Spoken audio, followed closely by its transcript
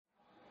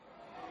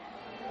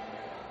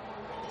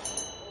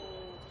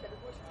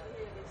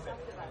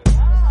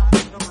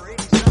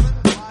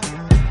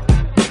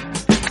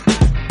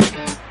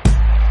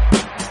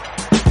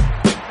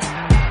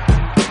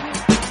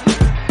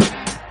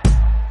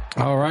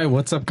right,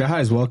 what's up,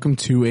 guys? Welcome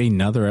to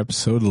another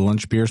episode of the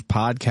Lunch Beers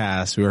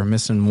podcast. We are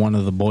missing one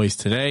of the boys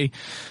today,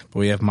 but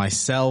we have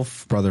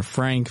myself, brother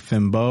Frank,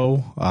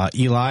 Fimbo,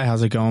 Eli.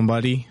 How's it going,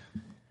 buddy?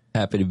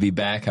 Happy to be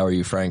back. How are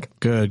you, Frank?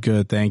 Good,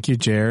 good. Thank you,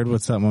 Jared.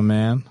 What's up, my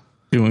man?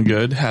 Doing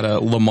good. Had a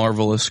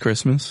marvelous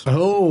Christmas.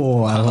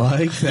 Oh, I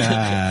like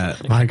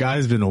that. My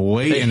guy's been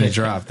waiting to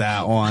drop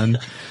that one.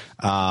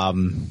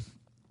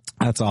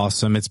 That's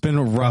awesome. It's been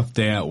a rough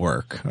day at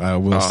work, I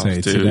will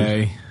say. Dude.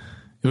 Today.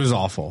 It was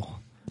awful.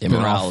 Yeah,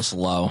 morale is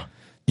low.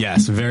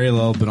 Yes, very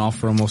low. Been off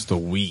for almost a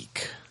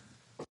week.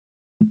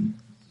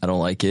 I don't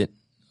like it.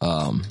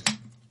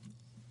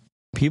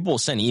 People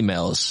send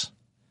emails,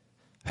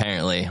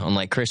 apparently, on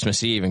like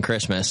Christmas Eve and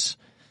Christmas.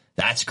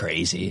 That's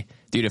crazy.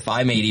 Dude, if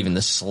I made even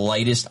the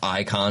slightest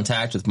eye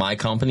contact with my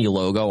company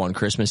logo on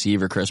Christmas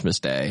Eve or Christmas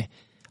Day,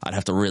 I'd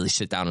have to really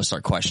sit down and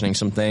start questioning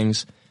some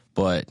things.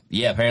 But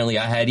yeah, apparently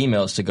I had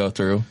emails to go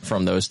through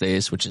from those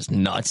days, which is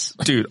nuts.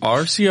 Dude,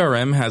 our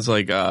CRM has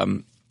like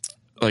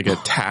a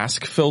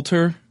task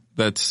filter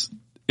that's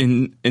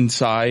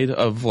inside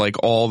of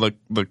like all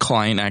the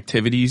client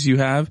activities you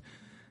have.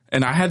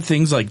 And I had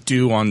things like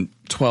due on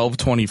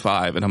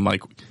 12/25 and I'm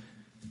like,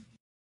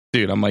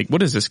 dude,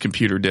 what is this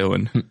computer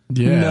doing?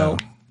 Yeah. No.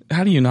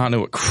 How do you not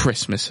know what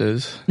Christmas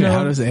is? Yeah, no.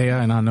 How does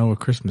AI not know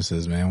what Christmas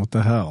is, man? What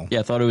the hell?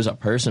 Yeah, I thought it was a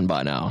person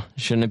by now.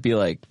 Shouldn't it be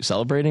like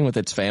celebrating with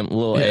its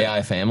little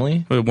AI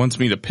family? It wants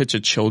me to pitch a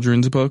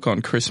children's book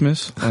on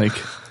Christmas. Like,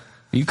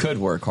 you could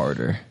work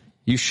harder.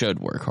 You should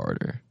work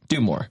harder.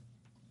 Do more.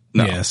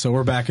 No. Yeah, so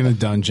we're back in the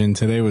dungeon.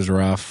 Today was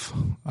rough.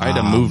 I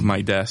had to move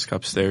my desk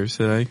upstairs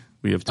today.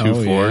 We have two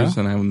floors,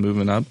 and I'm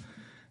moving up.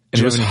 Did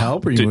you have any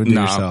help, or you moved it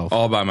yourself?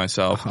 All by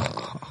myself.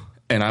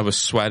 And I was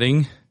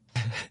sweating.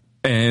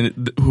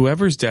 And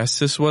whoever's desk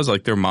this was,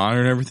 like their monitor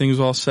and everything was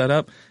all set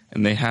up,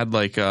 and they had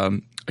like a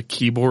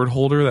keyboard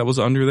holder that was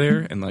under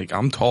there, and like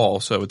I'm tall,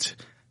 so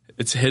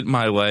it's hit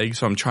my leg,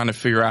 so I'm trying to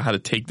figure out how to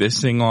take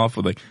this thing off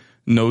with like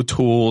no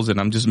tools, and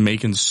I'm just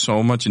making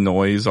so much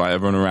noise while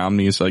everyone around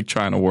me is like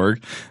trying to work,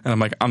 and I'm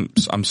like,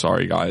 I'm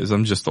sorry guys,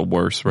 I'm just the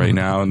worst right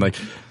now, and like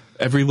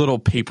every little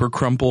paper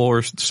crumple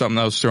or something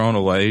that was thrown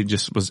away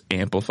just was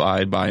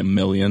amplified by a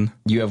million.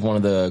 You have one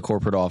of the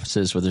corporate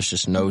offices where there's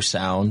just no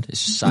sound.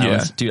 It's just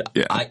silence. Yeah. Dude,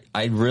 yeah.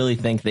 I really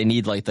think they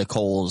need like the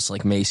Kohl's,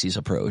 like Macy's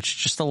approach.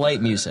 Just the light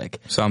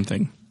music.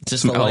 Something.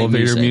 Just the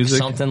elevator music.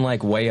 Something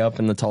like way up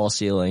in the tall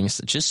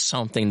ceilings. Just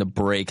something to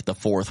break the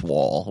fourth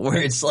wall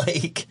where it's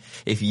like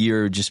if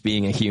you're just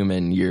being a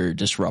human, you're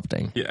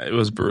disrupting. Yeah, it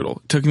was brutal.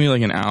 It took me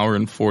like an hour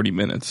and 40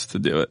 minutes to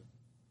do it.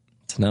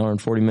 It's an hour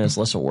and 40 minutes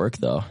less of work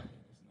though.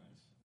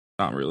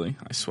 Not really.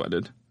 I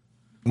sweated.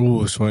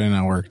 Ooh, sweating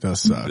at work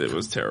does suck. It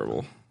was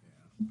terrible.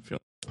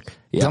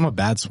 Yeah. I'm a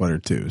bad sweater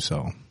too,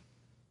 so.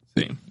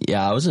 Same.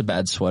 Yeah, I was a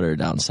bad sweater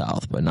down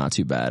south, but not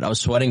too bad. I was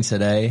sweating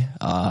today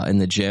in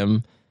the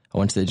gym. I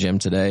went to the gym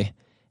today,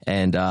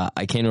 and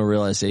I came to a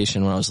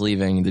realization when I was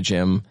leaving the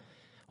gym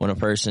when a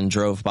person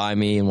drove by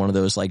me in one of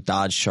those like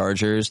Dodge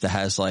Chargers that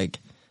has like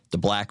the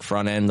black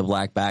front end, the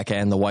black back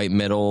end, the white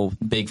middle,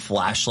 big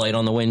flashlight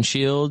on the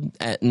windshield,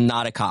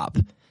 not a cop.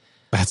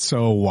 That's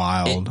so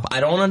wild.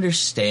 I don't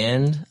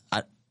understand.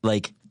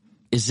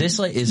 Is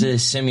it a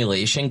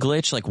simulation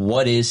glitch? Like,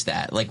 what is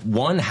that? Like,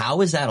 one,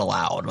 how is that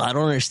allowed? I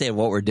don't understand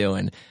what we're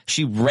doing.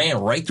 She ran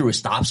right through a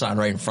stop sign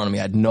right in front of me.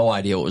 I had no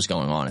idea what was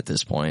going on at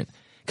this point.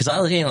 Cause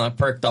I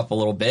perked up a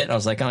little bit. I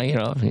was like, oh,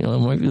 it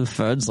might be the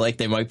feds. Like,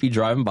 they might be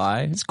driving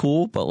by. It's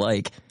cool. But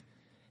like,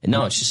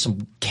 no, it's just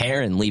some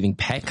Karen leaving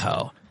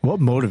Petco.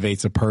 What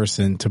motivates a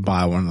person to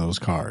buy one of those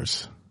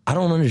cars? I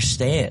don't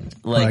understand.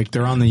 Like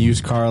they're on the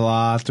used car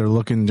lot,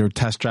 they're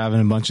test driving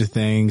a bunch of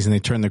things, and they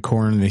turn the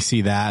corner and they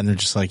see that, and they're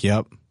just like,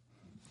 "Yep,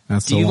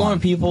 that's the one." Do you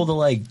want people to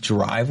like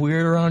drive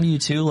weird around you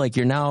too? Like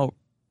you're now,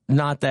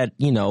 not that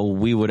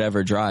we would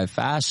ever drive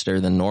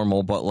faster than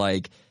normal, but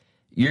like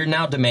you're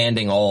now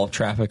demanding all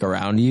traffic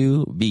around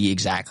you be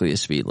exactly a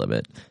speed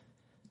limit.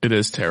 It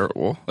is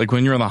terrible. Like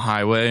when you're on the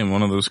highway and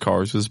one of those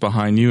cars is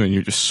behind you and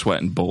you're just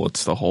sweating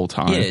bullets the whole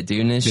time. Yeah, dude,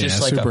 and it's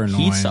just like a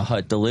Pizza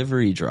Hut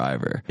delivery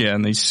driver. Yeah,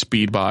 and they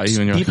speed by you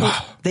and you're like,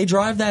 oh. They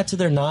drive that to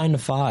their 9 to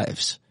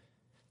 5s.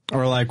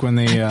 Or like when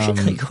they,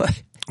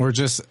 or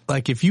just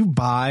like if you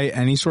buy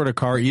any sort of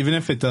car, even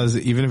if it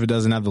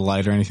doesn't have the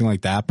light or anything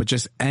like that, but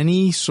just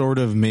any sort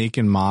of make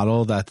and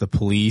model that the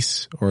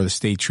police or the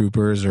state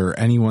troopers or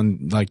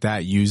anyone like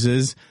that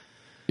uses,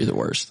 you're the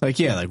worst. Like,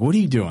 yeah, like what are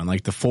you doing?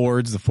 Like the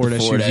Ford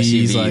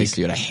SUVs, like,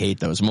 dude, I hate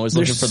those. I'm always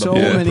looking for the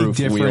bulletproof wheels.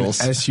 There's so many different wheels.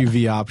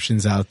 SUV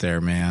options out there,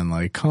 man.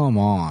 Like, come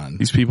on.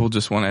 These people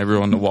just want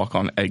everyone to walk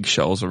on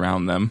eggshells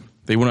around them.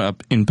 They want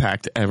to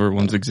impact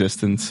everyone's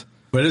existence.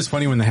 But it's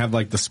funny when they have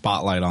like the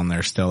spotlight on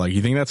there still. Like,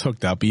 you think that's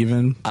hooked up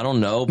even? I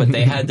don't know, but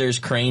they had theirs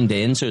craned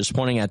in, so it was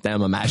pointing at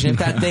them. Imagine if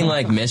that thing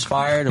like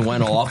misfired and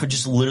went off and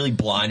just literally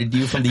blinded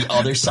you from the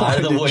other side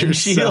of the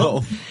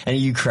windshield and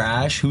you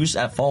crash. Who's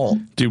at fault?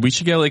 Dude, we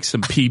should get like some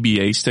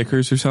PBA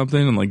stickers or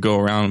something and like go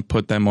around and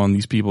put them on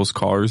these people's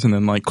cars and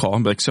then like call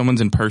them like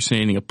someone's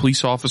impersonating a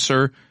police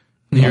officer.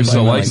 Here's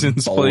the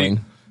license plate.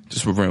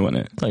 Just ruin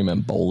it. I thought you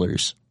meant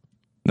bowlers.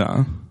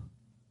 No.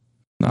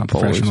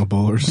 Professional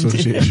Bowlers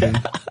Association.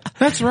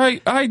 That's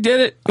right. I did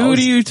it. Who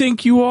do you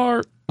think you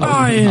are?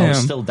 I am. I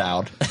was still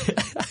down.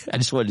 I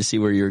just wanted to see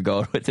where you were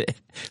going with it.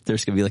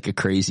 There's going to be like a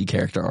crazy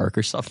character arc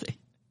or something.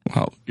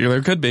 Well,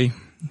 there could be.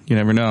 You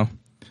never know.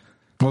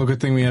 Well, good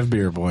thing we have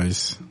beer,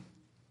 boys.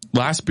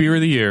 Last beer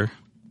of the year.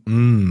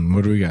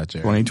 What do we got,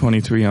 Jerry?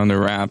 2023 on the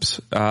wraps.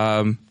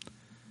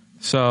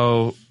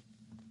 So,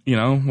 you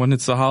know, when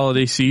it's the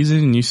holiday season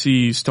and you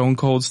see Stone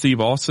Cold Steve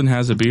Austin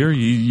has a beer,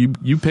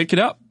 you pick it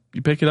up.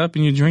 You pick it up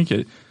and you drink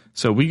it.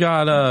 So we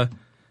got a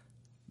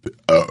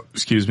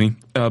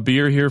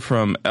beer here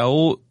from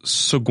El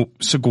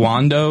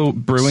Segundo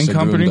Brewing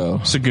Company.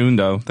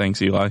 Segundo.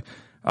 Thanks, Eli.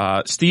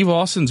 Steve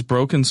Austin's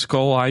Broken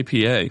Skull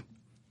IPA.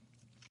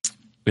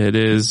 It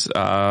is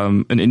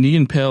an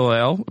Indian Pale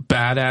Ale,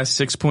 badass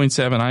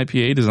 6.7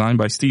 IPA designed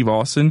by Steve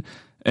Austin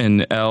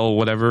and El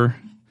whatever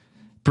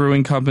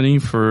Brewing Company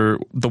for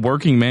the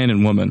working man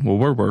and woman. Well,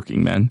 we're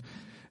working men.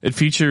 It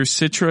features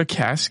Citra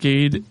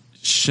Cascade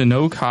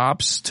Chinook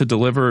hops to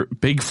deliver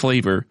big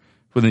flavor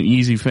with an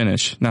easy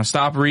finish. Now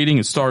stop reading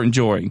and start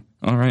enjoying.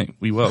 All right,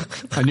 we will.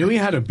 I knew he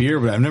had a beer,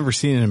 but I've never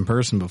seen it in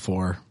person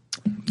before.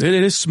 It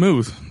is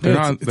smooth. They're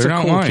not cool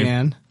lying.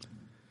 Can.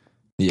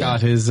 Yeah.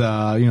 Got his,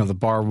 the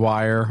barbed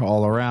wire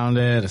all around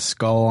it, a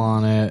skull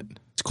on it.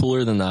 It's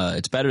cooler than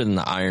it's better than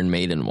the Iron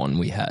Maiden one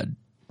we had.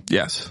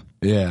 Yes.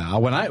 Yeah.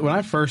 When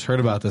I first heard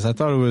about this, I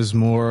thought it was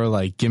more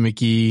like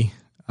gimmicky.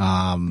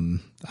 I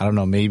don't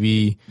know,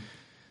 maybe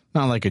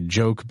not like a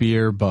joke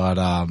beer, but,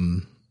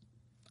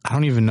 I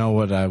don't even know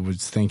what I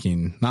was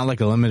thinking. Not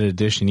like a limited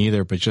edition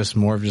either, but just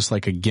more of just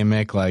like a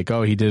gimmick. Like,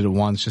 oh, he did it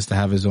once just to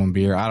have his own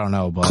beer. I don't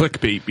know, but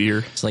clickbait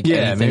beer. It's like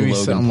maybe Logan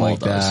something Paul like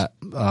does.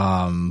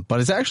 that. But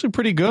it's actually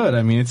pretty good.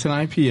 I mean, it's an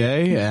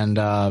IPA, and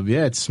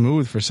it's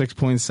smooth for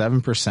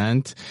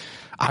 6.7%.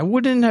 I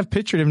wouldn't have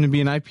pictured him to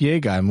be an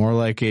IPA guy. More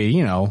like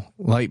a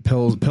light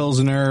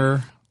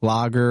pilsner,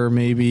 lager,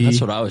 maybe.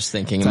 That's what I was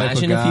thinking.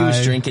 Imagine if he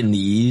was drinking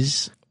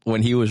these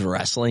when he was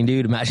wrestling,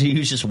 dude. Imagine he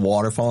was just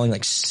waterfalling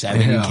like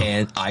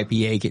 7-can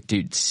IPA,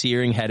 dude,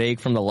 searing headache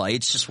from the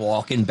lights, just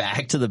walking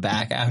back to the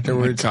back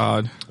afterwards. Oh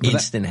my God.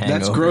 Instant hangover.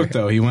 That's growth,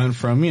 though. He went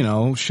from,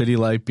 shitty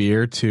light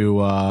beer to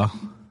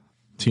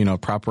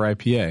proper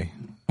IPA.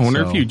 I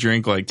wonder if you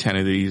drink like 10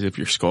 of these, if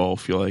your skull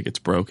feel like it's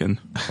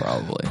broken.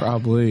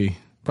 Probably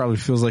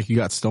feels like you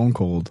got stone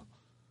cold.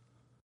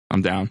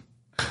 I'm down.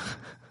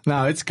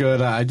 No, it's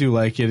good. I do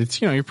like it. It's,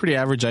 your pretty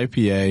average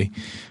IPA.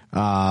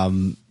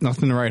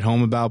 Nothing to write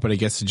home about, but it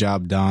gets the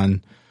job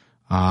done.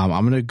 I'm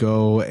going to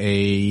go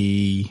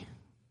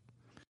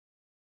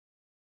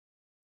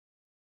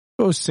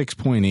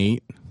 6.8.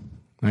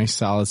 Nice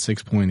solid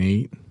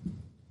 6.8.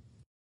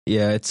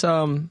 Yeah, it's,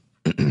 I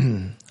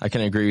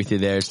can agree with you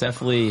there. It's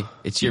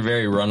your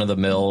very run of the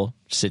mill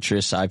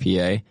citrus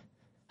IPA.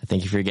 I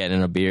think if you're getting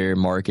in a beer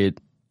market,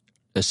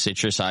 a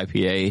citrus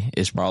IPA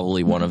is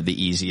probably one of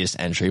the easiest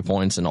entry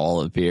points in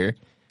all of beer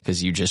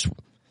because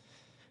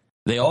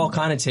they all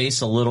kind of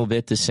taste a little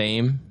bit the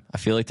same. I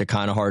feel like they're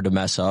kind of hard to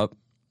mess up,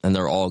 and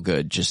they're all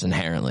good just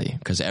inherently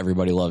because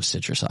everybody loves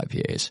citrus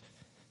IPAs.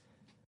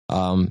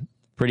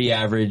 Pretty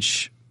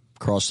average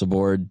across the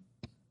board.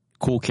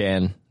 Cool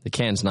can. The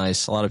can's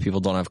nice. A lot of people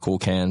don't have cool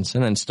cans,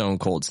 and then Stone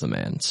Cold's the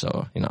man.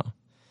 So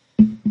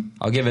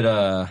I'll give it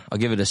a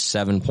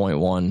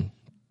 7.1.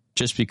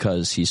 Just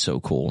because he's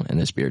so cool,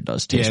 and this beer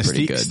does taste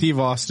pretty good. Steve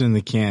Austin in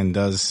the can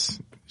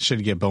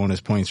should get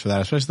bonus points for that.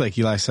 Especially like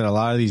Eli said, a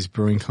lot of these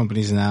brewing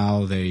companies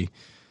now, they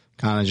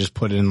kind of just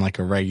put it in like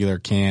a regular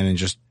can and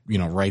just,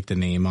 write the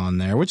name on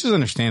there, which is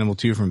understandable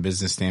too from a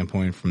business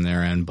standpoint from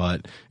their end,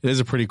 but it is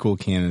a pretty cool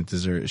can.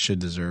 It should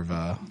deserve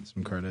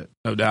some credit.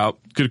 No doubt.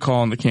 Good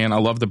call on the can. I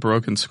love the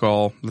broken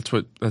skull. That's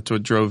what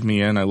drove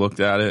me in. I looked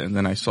at it and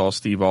then I saw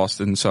Steve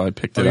Austin, so I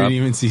picked it up. You didn't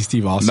even see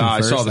Steve Austin first? No,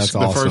 I saw That's the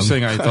awesome. First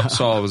thing I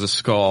saw was a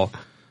skull,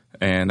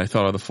 and I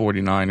thought of the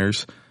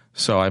 49ers,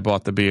 so I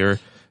bought the beer.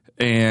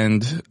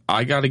 And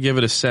I got to give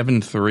it a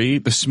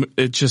 7.3.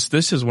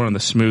 This is one of the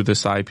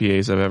smoothest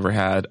IPAs I've ever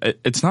had.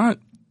 It's not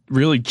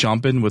really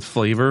jumping with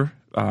flavor,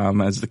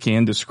 as the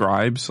can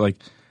describes. Like,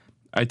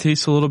 I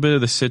taste a little bit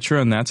of the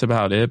Citra, and that's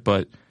about it.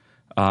 But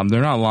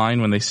they're not lying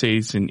when they say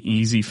it's an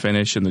easy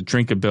finish, and the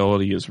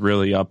drinkability is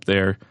really up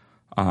there.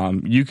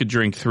 You could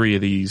drink 3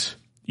 of these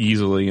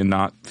easily and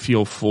not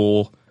feel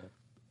full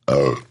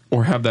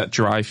or have that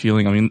dry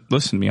feeling. I mean,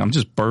 listen to me. I'm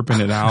just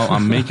burping it out.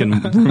 I'm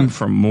making room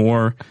for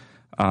more.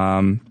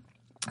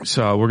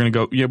 So we're going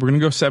to go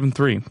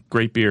 7.3.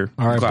 Great beer.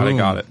 All right, glad I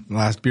got it.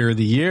 Last beer of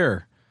the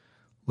year.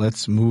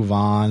 Let's move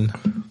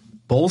on.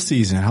 Bowl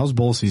season. How's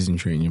bowl season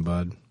treating you,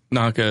 bud?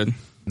 Not good.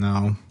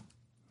 No.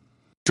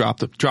 Dropped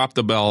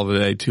the bell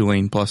today.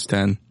 Tulane plus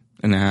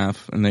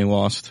 10.5, and they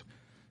lost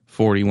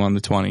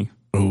 41-20.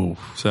 Ooh.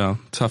 So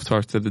tough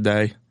start to the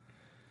day.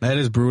 That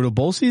is brutal.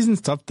 Bowl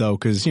season's tough though,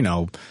 because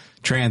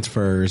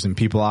transfers and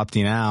people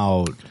opting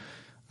out.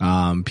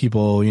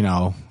 People,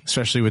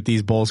 especially with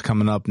these bowls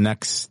coming up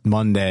next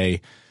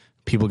Monday,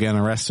 people getting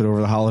arrested over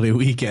the holiday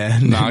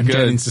weekend. Not good.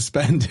 Getting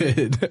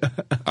suspended.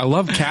 I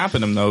love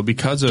capping them though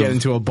because of get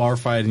into a bar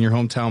fight in your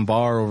hometown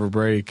bar over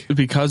break.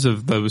 Because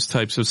of those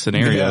types of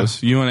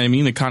scenarios. You know what I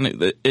mean?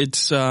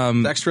 It's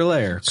extra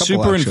layer.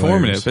 Super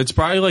informative. It's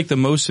probably like the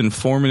most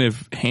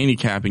informative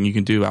handicapping you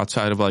can do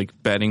outside of like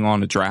betting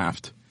on a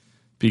draft.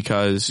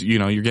 Because, you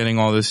know, you're getting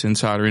all this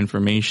insider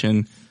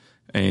information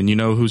and you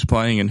know who's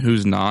playing and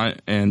who's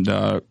not. And,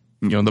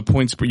 you know, the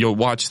points, you'll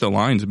watch the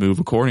lines move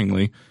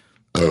accordingly.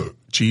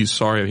 Geez,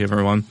 sorry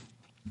everyone.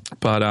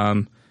 But,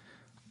 I'm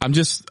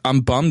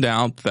bummed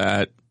out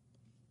that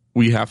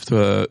we have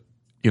to,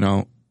 you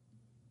know,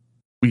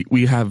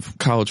 we have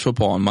college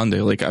football on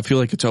Monday. Like, I feel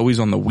like it's always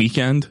on the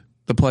weekend,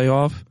 the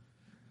playoff.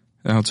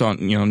 Now it's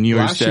on, you know, New Year's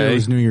Day. Last year it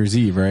was New Year's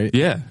Eve, right?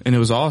 Yeah. And it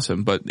was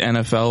awesome. But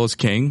NFL is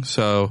king.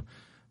 So,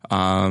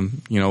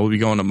 you know, we'll be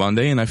going to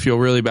Monday, and I feel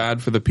really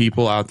bad for the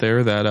people out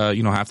there that,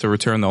 you know, have to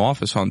return to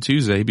office on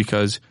Tuesday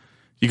because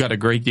you got a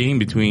great game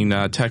between,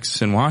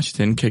 Texas and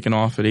Washington kicking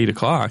off at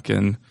 8:00.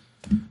 And,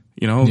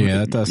 you know, yeah,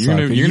 that does you're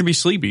going to be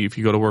sleepy if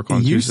you go to work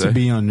on Tuesday. It used to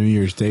be on New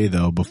Year's Day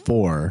though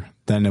before.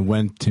 Then it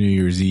went to New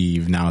Year's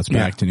Eve. Now it's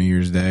back to New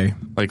Year's Day.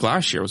 Like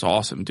last year was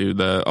awesome, dude.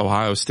 The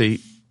Ohio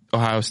State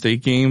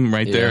game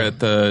right there at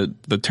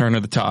the turn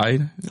of the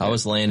tide. I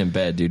was laying in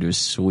bed, dude. It was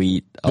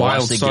sweet.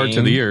 Wild start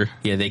to the year.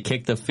 Yeah, they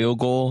kicked the field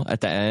goal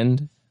at the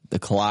end. The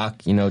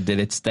clock, you know, did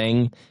its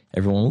thing.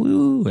 Everyone,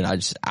 woo, and I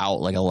just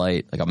out like a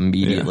light, like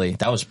immediately. Yeah.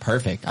 That was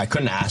perfect. I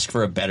couldn't ask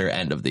for a better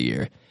end of the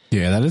year.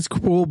 Yeah, that is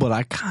cool, but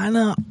I kind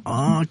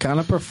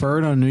of prefer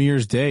it on New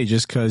Year's Day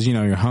just because, you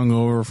know, you're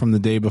hungover from the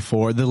day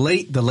before. The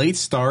late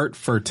start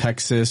for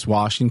Texas,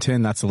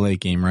 Washington, that's a late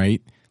game,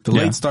 right? The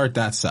late start,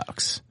 that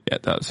sucks. Yeah,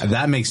 it does.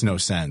 That makes no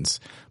sense.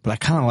 But I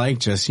kind of like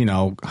just, you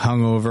know,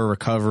 hungover,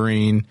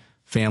 recovering,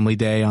 family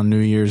day on New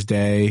Year's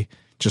Day,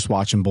 just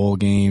watching bowl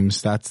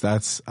games.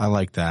 I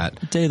like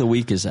that. What day of the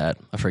week is that?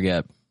 I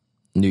forget.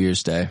 New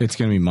Year's Day. It's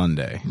going to be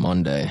Monday.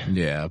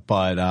 Yeah,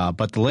 but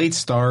the late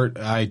start,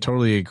 I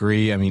totally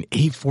agree. I mean,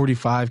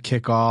 8:45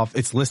 kickoff.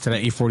 It's listed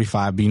at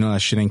 8:45, but you know that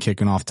shit ain't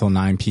kicking off till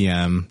 9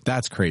 p.m.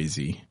 That's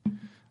crazy.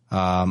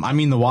 I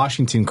mean, the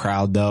Washington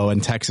crowd though,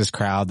 and Texas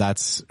crowd,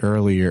 that's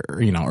earlier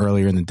in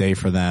the day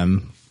for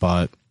them,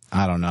 but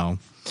I don't know.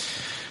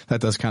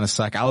 That does kind of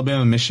suck.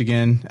 Alabama,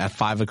 Michigan at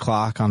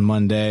 5:00 on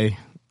Monday.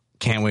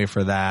 Can't wait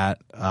for that.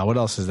 What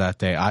else is that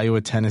day? Iowa,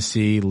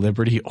 Tennessee,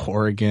 Liberty,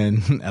 Oregon,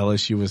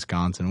 LSU,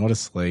 Wisconsin. What a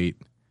slate.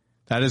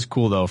 That is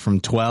cool though.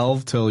 From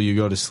 12 till you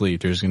go to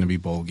sleep, there's going to be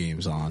bowl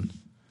games on.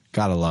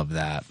 Gotta love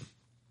that.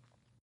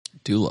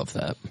 Do love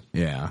that.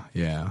 Yeah.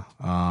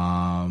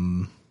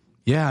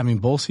 Yeah, I mean,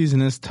 bowl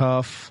season is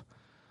tough.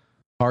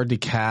 Hard to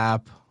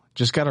cap.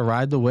 Just got to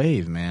ride the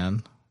wave,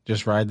 man.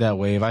 Just ride that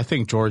wave. I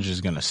think Georgia's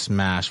going to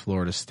smash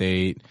Florida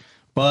State,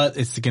 but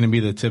it's going to be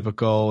the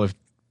typical, if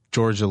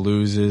Georgia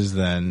loses,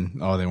 then,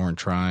 they weren't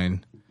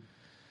trying.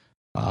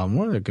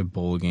 What are the good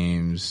bowl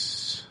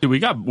games? Dude, we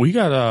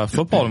got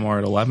football tomorrow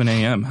at 11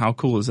 a.m. How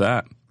cool is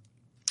that?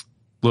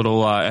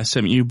 Little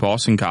SMU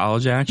Boston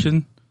College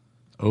action.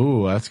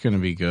 Oh, that's going to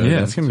be good. Yeah,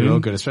 that's going to be real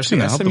good,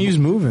 especially SMU's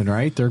moving,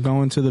 right? They're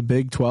going to the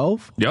Big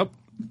 12. Yep.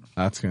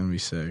 That's going to be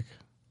sick.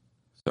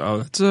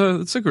 So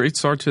it's a great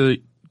start to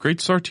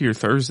your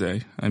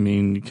Thursday. I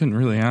mean, you couldn't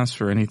really ask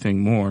for anything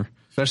more.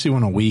 Especially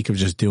when a week of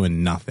just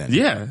doing nothing.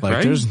 Yeah, like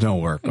right? There's no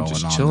work going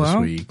just on chill this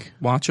out, week.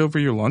 Watch over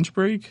your lunch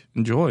break.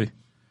 Enjoy.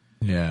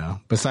 Yeah.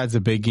 Besides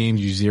the big games,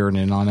 you zeroed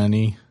in on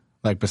any?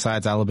 Like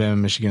besides Alabama,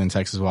 Michigan, and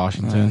Texas,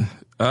 Washington?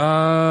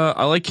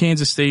 I like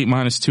Kansas State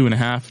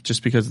 -2.5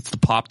 just because it's the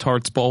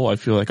Pop-Tarts Bowl. I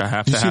feel like I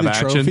have to have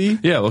action. Trophy?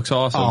 Yeah, it looks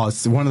awesome. Oh,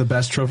 it's one of the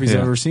best trophies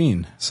I've ever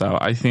seen. So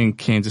I think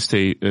Kansas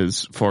State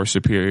is far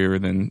superior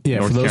than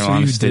North for those Carolina of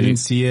you who State. didn't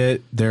see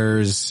it,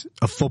 there's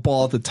a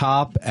football at the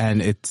top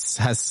and it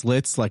has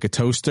slits like a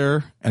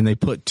toaster and they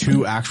put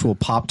 2 actual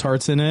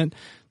Pop-Tarts in it.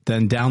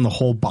 Then down the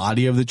whole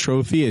body of the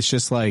trophy, it's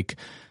just like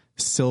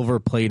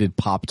silver plated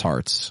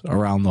Pop-Tarts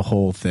around the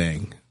whole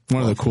thing.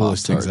 One of the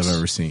coolest things I've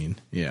ever seen.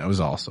 Yeah, it was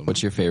awesome.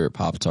 What's your favorite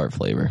Pop-Tart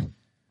flavor?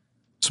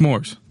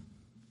 S'mores.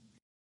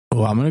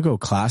 Oh, I'm going to go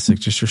classic,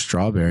 just your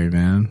strawberry,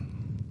 man.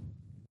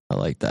 I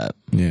like that.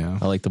 Yeah.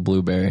 I like the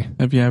blueberry.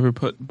 Have you ever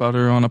put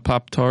butter on a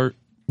Pop-Tart?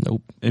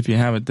 Nope. If you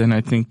haven't, then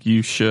I think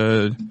you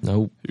should.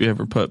 Nope. If you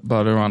ever put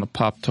butter on a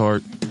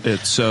Pop-Tart,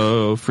 it's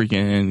so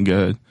freaking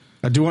good.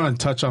 I do want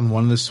to touch on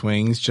one of the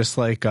swings, just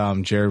like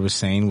Jared was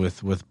saying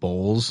with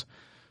bowls.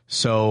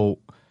 So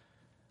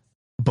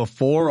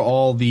before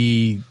all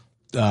the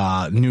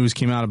news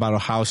came out about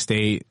Ohio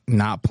State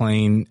not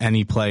playing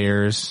any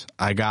players,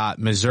 I got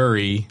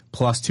Missouri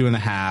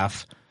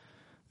 +2.5.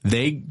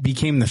 They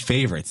became the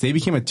favorites. They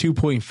became a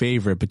 2-point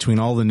favorite between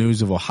all the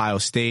news of Ohio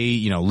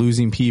State,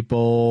 losing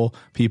people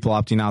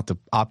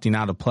opting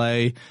out to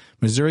play.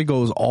 Missouri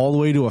goes all the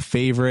way to a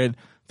favorite.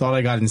 Thought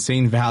I got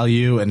insane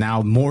value, and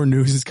now more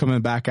news is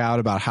coming back out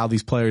about how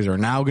these players are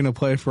now going to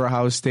play for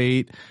Ohio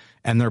State,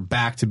 and they're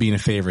back to being a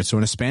favorite. So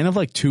in a span of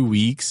like 2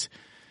 weeks,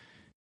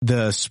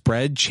 the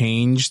spread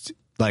changed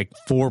like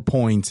 4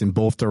 points in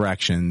both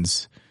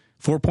directions,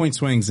 4-point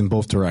swings in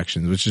both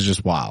directions, which is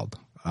just wild.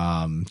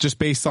 just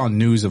based on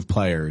news of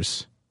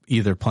players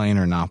either playing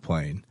or not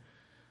playing.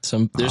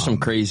 There's some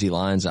crazy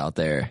lines out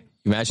there.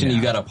 Imagine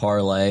you got a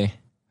parlay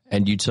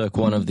and you took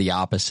one of the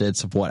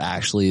opposites of what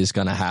actually is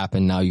going to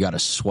happen. Now you got to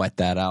sweat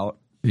that out.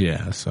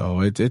 Yeah,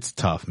 so it's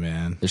tough,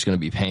 man. There's going to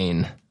be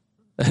pain.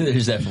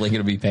 There's definitely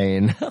going to be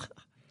pain.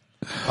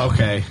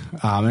 Okay.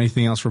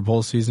 Anything else for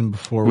bowl season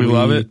before we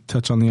love it.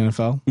 touch on the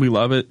NFL? We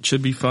love it.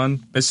 Should be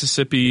fun.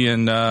 Mississippi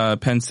and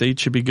Penn State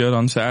should be good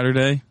on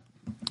Saturday.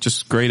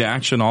 Just great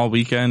action all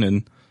weekend.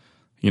 And,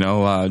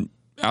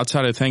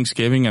 outside of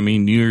Thanksgiving,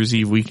 New Year's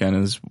Eve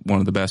weekend is one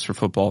of the best for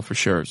football for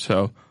sure.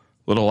 So,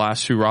 little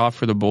last hurrah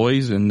for the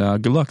boys, and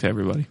good luck to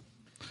everybody.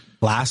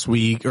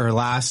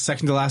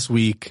 Second to last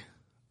week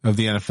of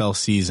the NFL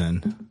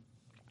season,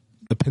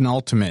 the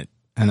penultimate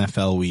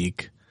NFL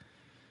week.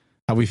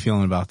 How we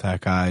feeling about that,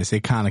 guys?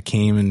 They kind of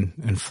came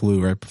and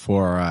flew right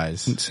before our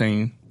eyes.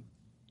 Insane.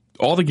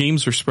 All the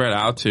games were spread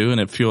out too, and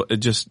it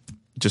just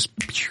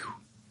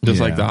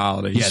like the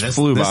holidays. Yeah,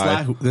 flew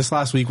by. This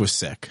last week was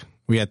sick.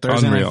 We had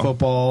Thursday night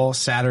football,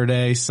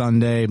 Saturday,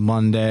 Sunday,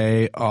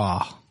 Monday.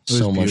 Oh,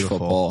 so much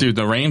football, dude.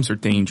 The Rams are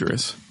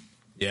dangerous.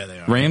 Yeah, they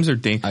are. Rams are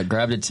dangerous. I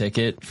grabbed a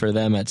ticket for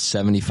them at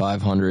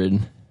 7,500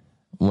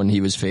 when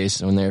they were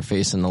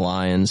facing the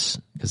Lions,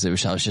 because I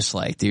was just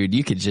like, dude,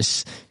 you could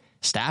just.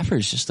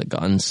 Stafford's just a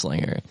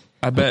gunslinger.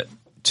 I bet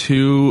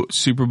 2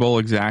 Super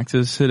Bowl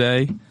exactas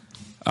today,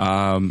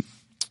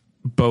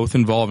 both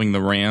involving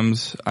the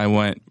Rams. I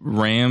went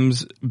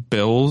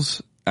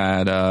Rams-Bills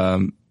at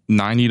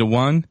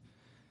 90-1,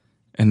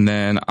 and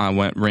then I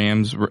went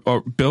Bills-Rams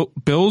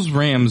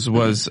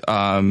was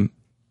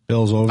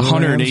Bills over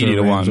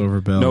 180-1. Over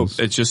Bills? Nope,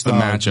 it's just the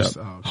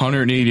matchup.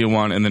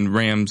 180-1, and then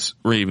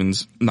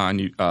Rams-Ravens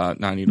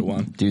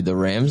 90-1. Dude, the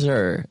Rams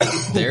they're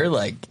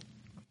like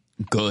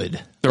good.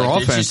 Their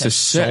like, offense is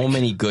sick. So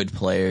many good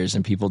players,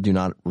 and people do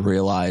not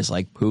realize,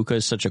 like, Puka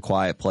is such a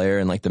quiet player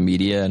in, like, the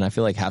media, and I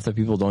feel like half the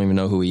people don't even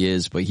know who he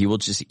is, but he will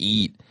just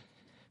eat.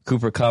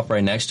 Cooper Kupp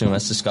right next to him,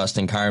 that's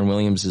disgusting. Kyron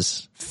Williams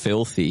is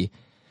filthy.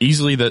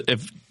 Easily,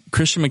 if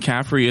Christian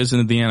McCaffrey isn't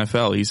in the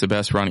NFL, he's the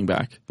best running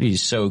back.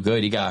 He's so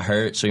good. He got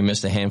hurt, so he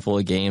missed a handful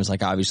of games.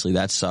 Like, obviously,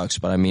 that sucks.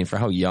 But, for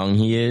how young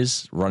he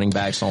is, running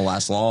backs don't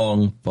last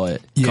long. But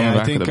yeah,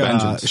 I think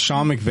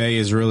Sean McVay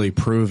is really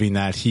proving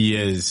that he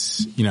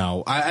is,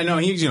 I know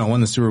he,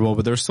 won the Super Bowl,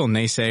 but there's still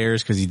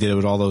naysayers because he did it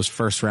with all those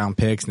first-round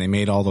picks, and they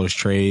made all those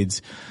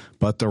trades.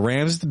 But the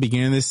Rams at the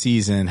beginning of the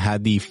season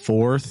had the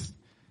 4th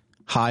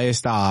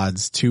highest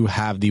odds to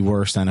have the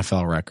worst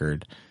NFL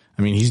record.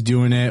 He's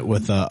doing it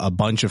with a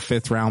bunch of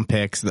 5th-round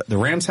picks. The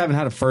Rams haven't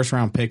had a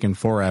 1st-round pick in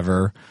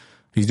forever.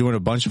 He's doing a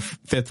bunch of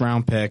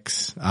 5th-round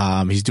picks.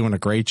 He's doing a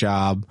great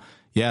job.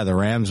 Yeah, the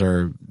Rams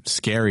are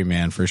scary,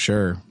 man, for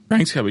sure.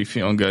 Frank's got to be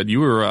feeling good.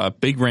 You were a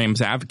big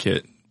Rams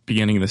advocate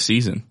beginning of the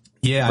season.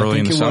 Yeah, early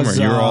in the summer.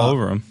 You were all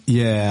over them.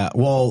 Yeah,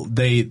 well,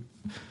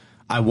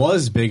 I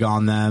was big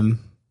on them.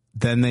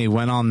 Then they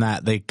went on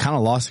that. They kind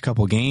of lost a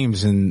couple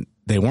games, and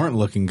they weren't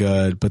looking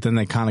good, but then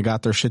they kind of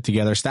got their shit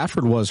together.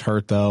 Stafford was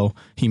hurt though.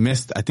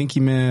 I think he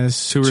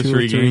missed two or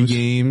three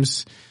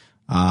games.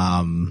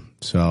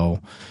 So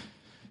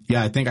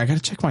yeah, I think I got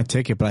to check my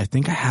ticket, but I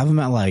think I have him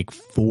at like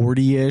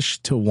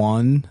 40-ish to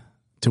 1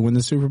 to win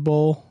the Super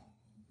Bowl.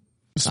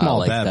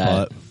 Small bet,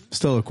 but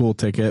still a cool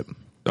ticket.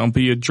 Don't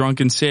be a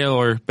drunken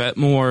sailor. Bet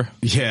more.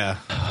 Yeah.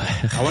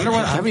 I wonder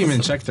what, I haven't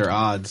even checked their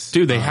odds.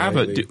 Dude, the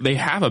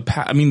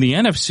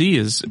NFC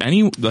is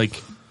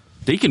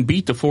they can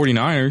beat the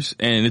 49ers,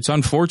 and it's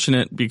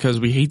unfortunate because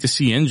we hate to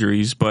see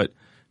injuries, but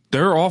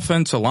their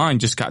offensive line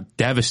just got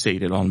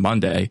devastated on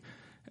Monday.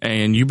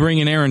 And you bring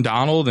in Aaron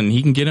Donald, and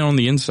he can get in on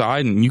the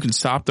inside, and you can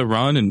stop the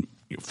run and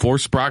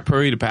force Brock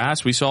Purdy to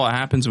pass. We saw what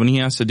happens when he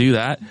has to do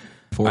that.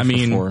 4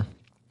 for 4.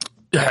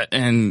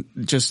 And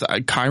just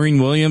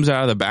Kyron Williams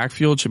out of the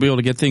backfield should be able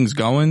to get things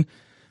going.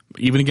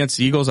 Even against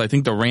the Eagles, I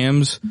think the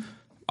Rams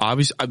are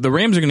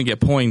going to get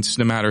points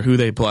no matter who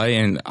they play,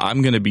 and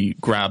I'm going to be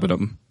grabbing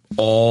them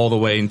all the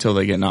way until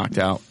they get knocked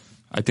out.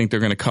 I think they're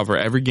going to cover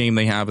every game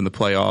they have in the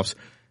playoffs,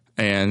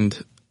 and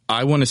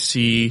I want to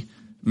see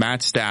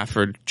Matt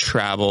Stafford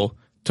travel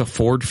to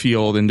Ford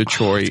Field in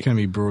Detroit. It's going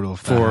to be brutal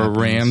for a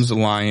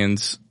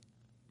Rams-Lions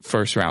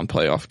first-round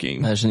playoff game.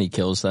 Imagine he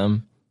kills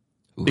them.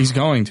 Oof. He's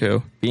going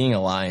to. Being a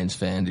Lions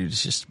fan, dude,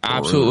 is just brutal.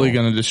 Absolutely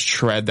going to just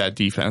shred that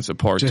defense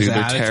apart, dude.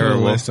 They're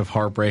terrible. To a list of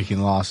heartbreaking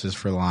losses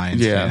for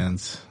Lions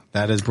fans.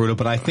 That is brutal,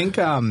 but I think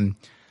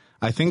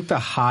the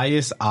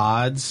highest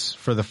odds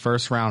for the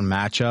first-round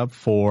matchup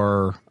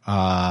for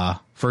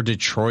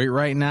Detroit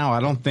right now, I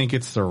don't think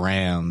it's the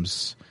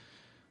Rams.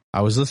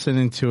 I was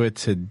listening to it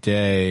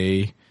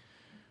today.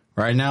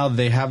 Right now,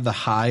 they have the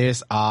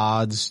highest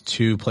odds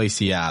to play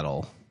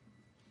Seattle.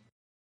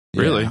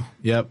 Really? Yeah.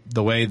 Yep.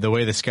 The way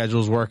the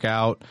schedules work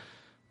out,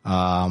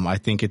 I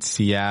think it's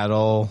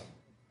Seattle,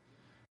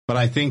 but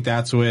I think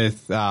that's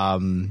with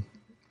them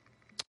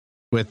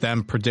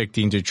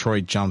predicting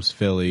Detroit jumps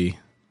Philly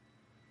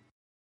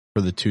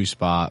for the 2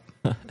 spot.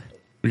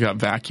 We got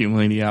vacuum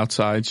lady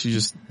outside. She's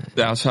just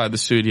outside the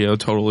studio,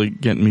 totally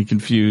getting me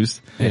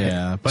confused.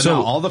 Yeah, but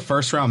no, all the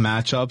first round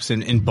matchups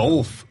in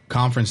both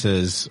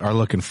conferences are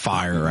looking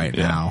fire right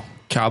now.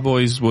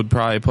 Cowboys would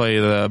probably play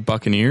the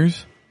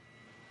Buccaneers.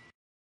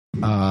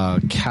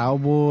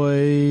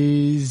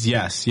 Cowboys,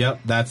 yes,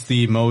 yep. That's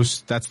the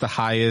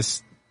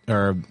highest,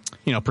 or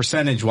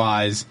percentage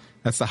wise,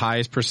 that's the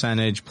highest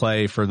percentage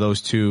play for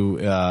those two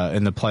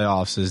in the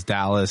playoffs is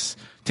Dallas.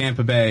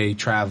 Dallas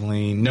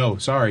traveling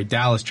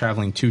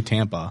to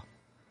Tampa.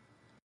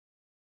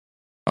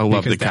 I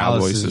love the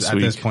Cowboys this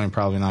week. At this point,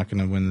 probably not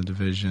going to win the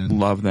division.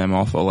 Love them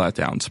off a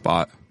letdown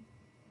spot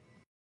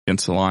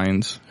against the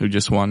Lions, who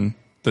just won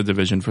the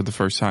division for the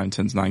first time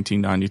since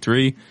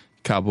 1993.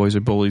 Cowboys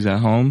are bullies at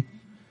home.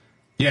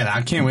 Yeah,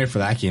 I can't wait for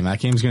that game. That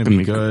game's going to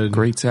be good.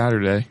 Great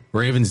Saturday.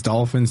 Ravens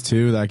Dolphins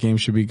too. That game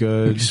should be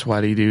good. Be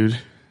sweaty, dude.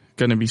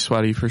 Going to be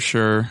sweaty for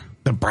sure.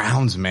 The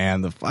Browns,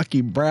 man. The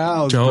fucking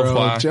Browns, Joe bro.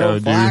 Flacco, Joe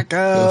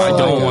Flacco. I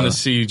don't want to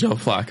see Joe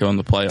Flacco in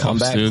the playoffs.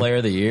 Comeback dude. player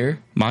of the year.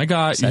 My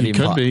God, he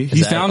could be.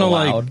 He's down to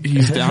allowed?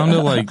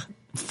 like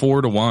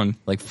 4-1.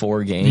 Like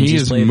 4 games. He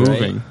he's is played,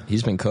 moving. Right?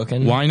 He's been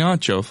cooking. Why not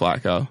Joe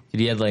Flacco?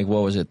 He had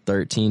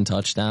 13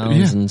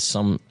 touchdowns and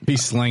some.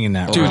 He's slinging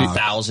that. Dude, rock.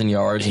 1,000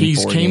 yards.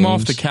 He's came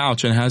off games. the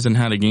couch and hasn't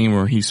had a game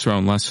where he's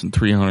thrown less than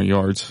 300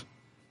 yards.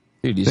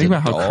 Dude, he's Think a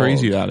about how dog.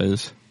 crazy that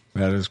is.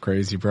 That is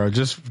crazy, bro.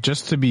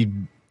 Just to be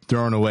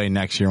thrown away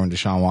next year when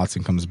Deshaun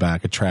Watson comes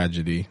back, a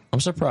tragedy.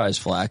 I'm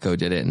surprised Flacco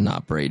did it and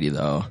not Brady,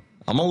 though.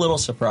 I'm a little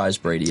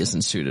surprised Brady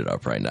isn't suited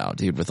up right now,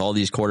 dude, with all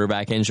these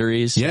quarterback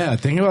injuries. Yeah,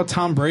 think about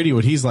Tom Brady,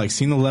 what he's like,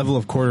 seeing the level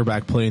of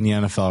quarterback play in the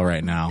NFL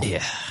right now.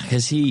 Yeah,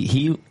 because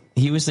he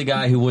was the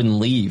guy who wouldn't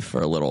leave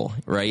for a little,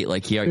 right?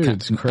 Like Dude,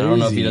 it's I don't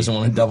know if he crazy. doesn't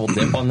want to double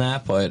dip on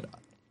that, but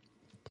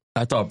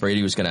I thought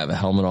Brady was going to have a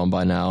helmet on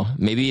by now.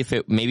 Maybe if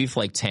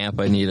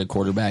Tampa needed a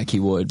quarterback, he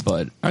would,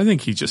 but I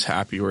think he's just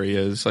happy where he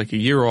is. Like a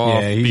year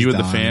off, Yeah, be he's with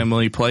the done.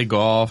 family, play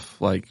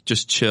golf,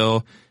 just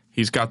chill.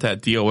 He's got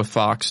that deal with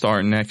Fox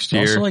starting next it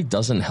year. also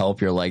doesn't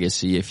help your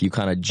legacy if you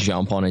kind of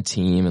jump on a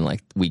team in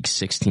week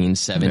 16,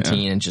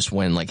 17 and just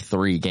win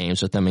 3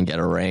 games with them and get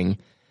a ring.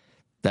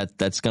 That's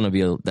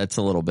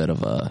a little bit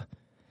of a.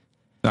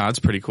 Nah, it's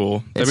pretty cool.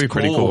 That'd It's be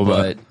pretty cool,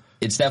 but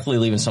it's definitely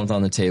leaving something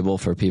on the table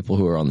for people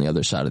who are on the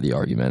other side of the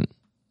argument.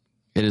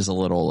 It is a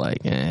little It's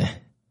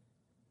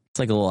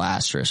like a little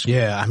asterisk.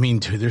 Yeah, I mean,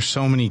 dude, there's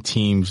so many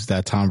teams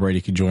that Tom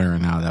Brady could join right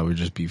now that would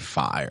just be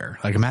fire.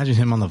 Like, imagine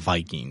him on the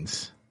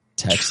Vikings.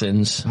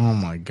 Texans. Oh,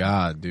 my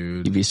God,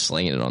 dude. You'd be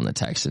slinging it on the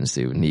Texans,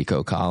 dude.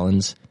 Nico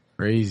Collins.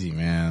 Crazy,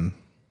 man.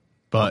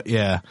 But,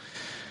 yeah,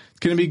 it's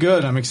going to be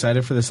good. I'm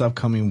excited for this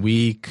upcoming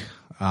week.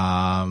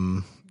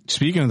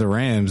 Speaking of the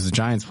Rams, the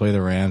Giants play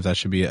the Rams. That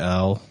should be an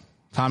L.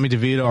 Tommy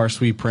DeVito, our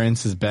sweet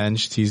prince, is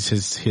benched. His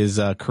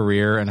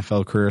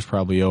NFL career is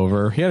probably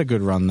over. He had a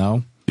good run,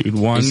 though. Dude,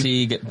 one. Does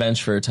he get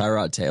benched for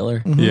Tyrod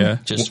Taylor? Yeah.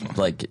 Just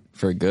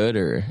for good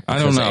or? I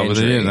don't know, but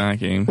they did in that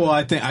game. Well,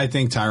 I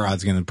think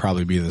Tyrod's going to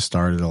probably be the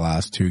start of the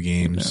last 2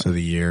 games of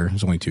the year.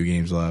 There's only 2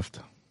 games left.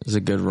 It was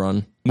a good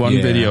run. One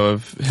Yeah. video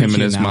of him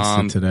and his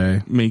mom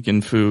today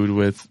making food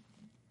with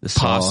The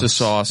pasta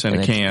sauce in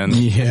a can,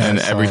 Yeah, and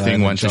I saw that everything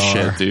in a went to jar.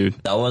 shit, dude.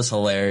 That was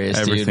hilarious,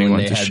 Everything dude.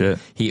 When went to shit.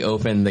 He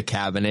opened the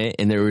cabinet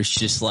and there was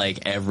just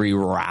every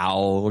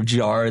row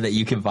jar that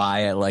you could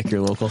buy at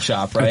your local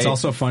shop, right? It's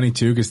also funny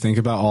too, because think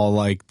about all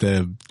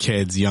the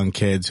young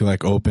kids who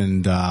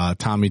opened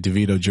Tommy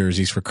DeVito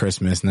jerseys for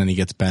Christmas, and then he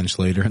gets benched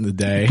later in the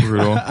day.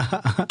 Brutal.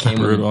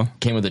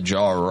 came with a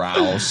jar of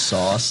Rouse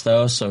sauce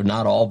though, so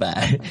not all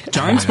bad.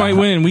 Giants might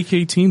win in week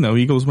 18 though.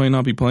 Eagles might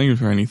not be playing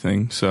for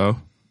anything, so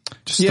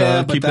just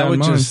But keep that in would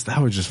mind.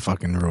 that would just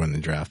fucking ruin the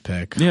draft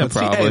pick. Yeah, let's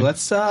probably. See, hey,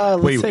 let's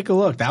Wait. take a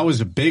look. That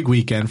was a big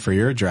weekend for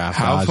your draft.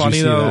 How Did funny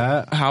you see though?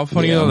 that? How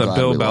funny Yeah, though I'm that glad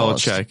Bill we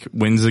lost. Belichick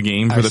wins the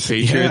game for the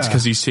Patriots yeah.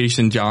 because he's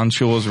chasing John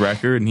Shula's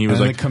record, and he was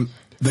And like,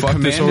 the "Fuck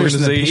this Commanders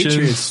and the organization,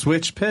 Patriots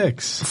switch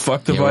picks.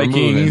 fuck the Yeah, we're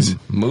Vikings,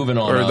 moving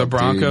on, or up, the dude.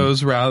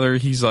 Broncos." Rather,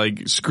 he's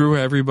like, "Screw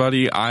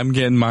everybody, I'm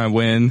getting my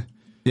win."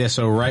 Yeah,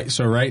 so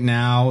right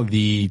now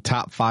the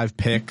top 5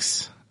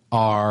 picks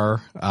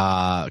are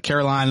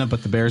Carolina,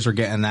 but the Bears are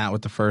getting that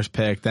with the first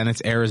pick. Then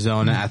it's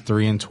Arizona at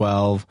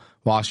 3-12,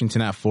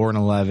 Washington at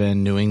 4-11,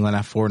 New England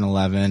at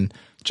 4-11,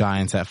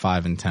 Giants at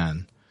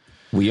 5-10.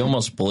 We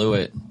almost blew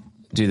it.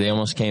 Dude, they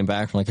almost came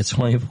back from a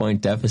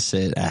 20-point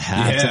deficit at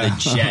half Yeah. to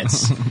the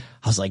Jets.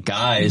 I was like,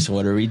 guys,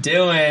 what are we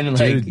doing?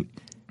 Dude.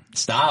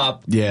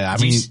 Stop. Yeah,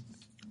 I mean,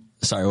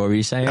 Sorry, what were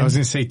you saying? I was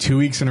going to say 2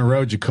 weeks in a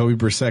row, Jacoby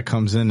Brissett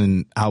comes in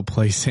and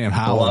outplays Sam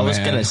Howell. Well, I was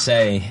man. going to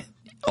say,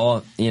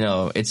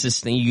 it's this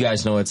thing. You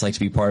guys know what it's like to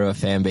be part of a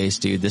fan base,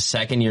 dude. The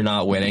second you're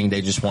not winning,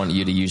 they just want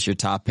you to use your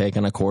top pick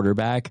on a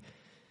quarterback.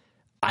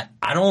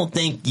 I don't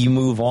think you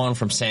move on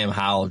from Sam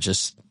Howell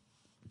just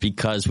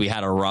because we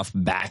had a rough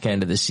back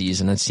end of the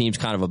season. It seems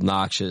kind of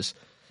obnoxious.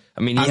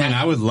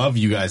 I would love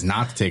you guys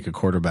not to take a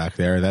quarterback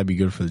there. That'd be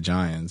good for the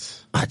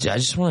Giants. I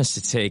just want us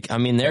to take,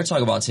 they're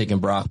talking about taking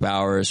Brock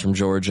Bowers from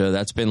Georgia.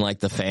 That's been like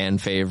the fan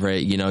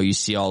favorite. You know, you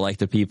see all like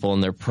the people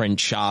in their print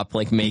shop,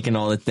 like making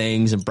all the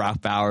things, and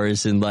Brock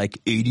Bowers in like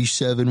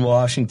 87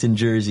 Washington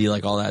jersey,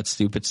 like all that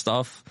stupid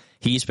stuff.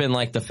 He's been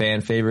like the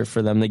fan favorite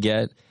for them to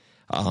get.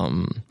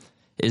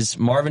 Is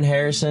Marvin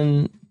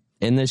Harrison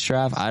in this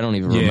draft? I don't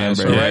even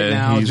remember. So right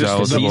now, he's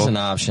an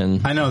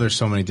option. I know there's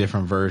so many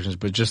different versions,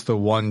 but just the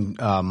one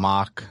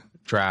mock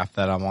draft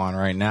that I'm on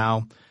right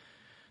now.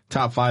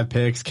 Top 5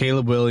 picks: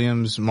 Caleb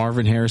Williams,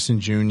 Marvin Harrison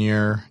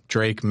Jr.,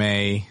 Drake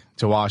May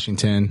to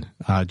Washington,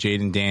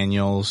 Jaden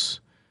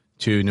Daniels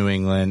to New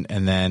England,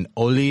 and then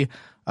Oli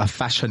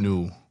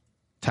Afashanu,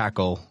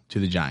 tackle, to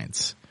the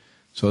Giants.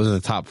 So those are the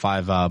top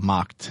 5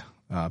 mocked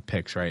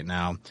picks right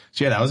now.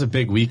 So yeah, that was a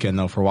big weekend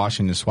though for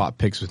Washington to swap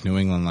picks with New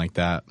England like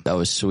that. That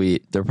was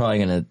sweet. They're probably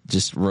going to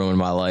just ruin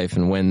my life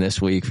and win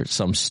this week for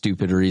some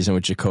stupid reason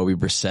with Jacoby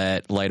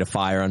Brissett, light a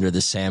fire under the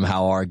Sam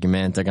Howell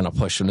argument. They're going to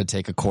push him to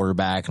take a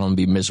quarterback and I'm going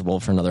to be miserable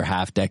for another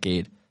half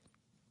decade.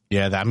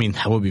 Yeah, that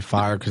would be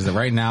fire because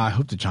right now I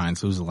hope the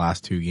Giants lose the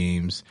last 2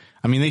 games.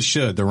 They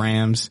should, the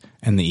Rams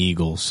and the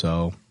Eagles.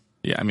 So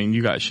yeah,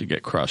 you guys should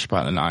get crushed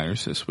by the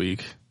Niners this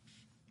week.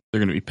 They're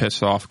going to be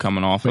pissed off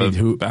coming off a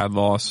bad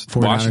loss.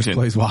 49ers Washington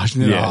plays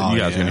Washington. Yeah, you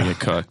guys are going to get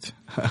cooked.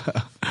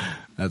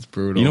 That's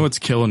brutal. You know what's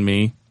killing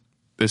me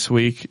this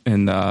week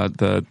in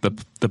the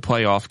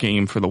playoff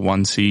game for the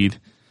 1 seed?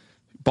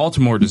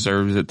 Baltimore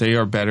deserves it. They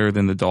are better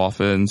than the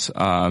Dolphins,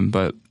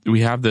 but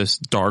we have this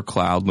dark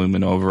cloud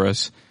looming over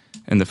us,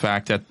 and the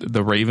fact that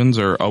the Ravens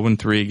are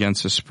 0-3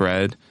 against the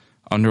spread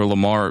under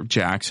Lamar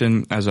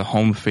Jackson as a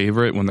home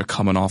favorite when they're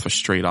coming off a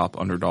straight-up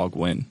underdog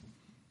win.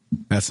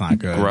 That's not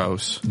good.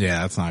 Gross. Yeah,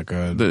 that's not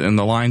good. And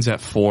the line's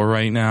at 4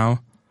 right now,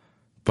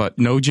 but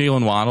no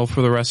Jalen Waddle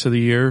for the rest of the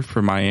year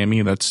for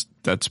Miami.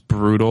 That's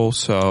brutal.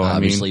 So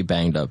obviously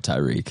banged up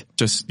Tyreek.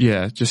 Just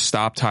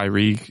stop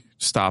Tyreek,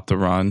 stop the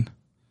run.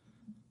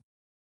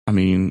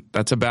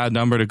 That's a bad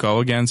number to go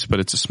against, but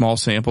it's a small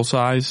sample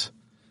size.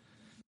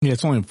 Yeah,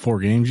 it's only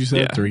 4 games. You said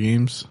yeah. 3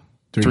 games.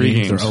 3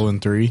 games. They're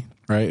 0-3,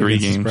 right? 3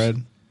 games. The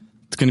spread.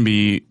 It's going to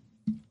be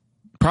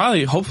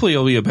hopefully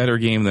it'll be a better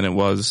game than it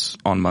was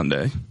on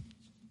Monday.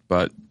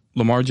 But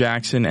Lamar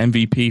Jackson,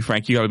 MVP.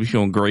 Frank, you got to be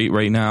feeling great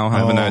right now,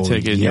 having that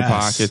ticket in your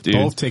pocket, dude.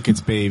 Both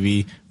tickets,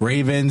 baby.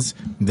 Ravens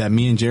that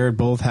me and Jared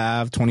both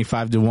have,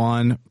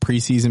 25-1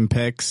 preseason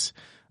picks,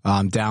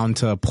 down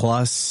to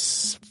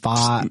plus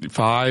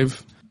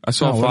 5. I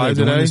saw 5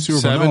 today.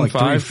 7, like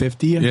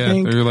 350, I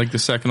think. They're like the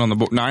second on the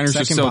board. Niners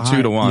are still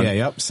 2-1. Yeah,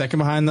 yep. Second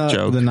behind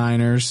the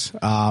Niners.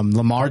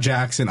 Lamar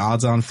Jackson,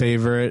 odds-on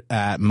favorite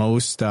at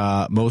most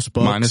books.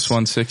 Minus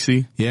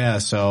 160. Yeah,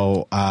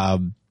 so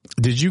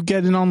did you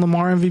get in on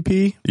Lamar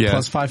MVP? Yeah.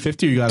 Plus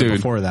 550, or you got it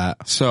before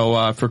that?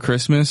 So for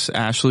Christmas,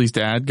 Ashley's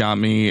dad got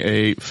me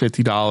a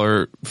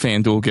 $50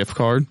 FanDuel gift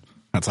card.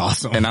 That's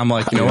awesome. And I'm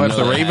like, you know what? If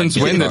the Ravens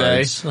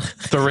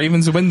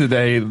win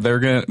today,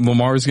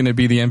 Lamar's gonna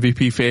be the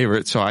MVP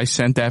favorite. So I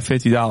sent that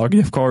 $50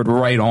 gift card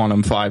right on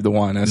him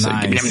 5-1. I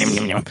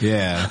said,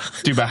 yeah,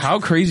 dude. But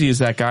how crazy is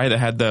that guy that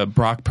had the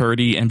Brock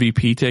Purdy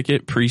MVP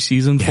ticket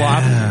preseason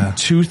flop?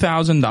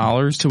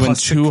 $2,000 to win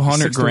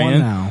 $200,000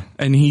 now,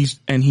 and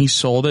he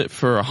sold it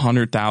for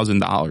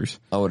 $100,000.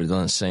 I would have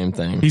done the same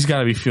thing. He's got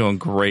to be feeling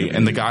great,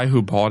 and the guy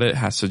who bought it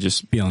has to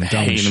just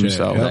hate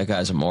himself. That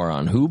guy's a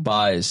moron. Who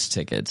buys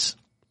tickets?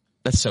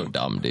 That's so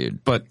dumb,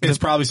 dude. But it's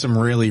probably some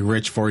really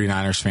rich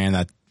 49ers fan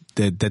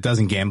that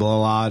doesn't gamble a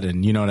lot,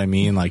 and you know what I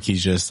mean? Like,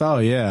 he's just, oh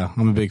yeah,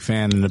 I'm a big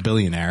fan and a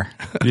billionaire.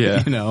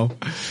 Yeah. You know?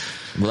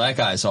 Well, that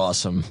guy's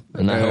awesome.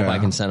 And I hope I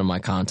can send him my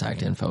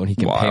contact info and he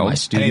can pay my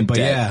student debt.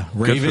 Yeah,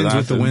 Ravens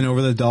with the win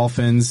over the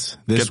Dolphins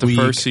this week.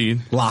 Get the 1st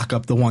seed. Lock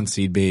up the 1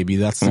 seed, baby.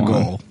 That's the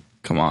goal.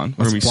 Come on.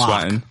 We're going to be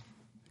sweating.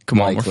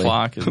 Come on, we're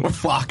flocking. We're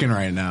flocking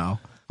right now.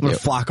 I'm going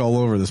to flock all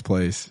over this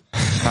place.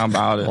 How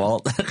about it?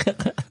 Well,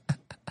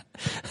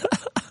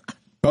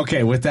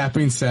 okay, with that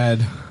being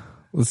said,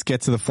 let's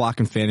get to the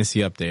Flockin' Fantasy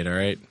update, all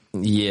right?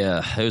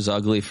 Yeah, it was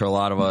ugly for a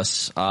lot of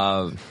us.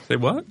 Say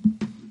what?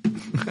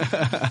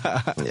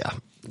 Yeah.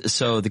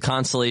 So the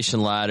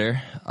constellation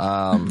ladder,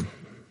 the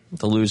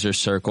loser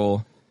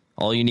circle,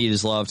 all you need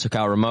is love. Took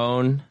out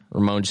Ramon.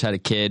 Ramon just had a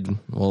kid.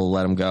 We'll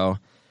let him go.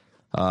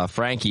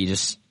 Frankie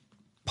just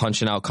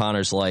punching out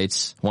Connor's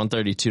lights,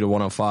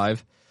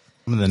 132-105.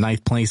 I'm in the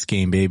 9th place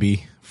game,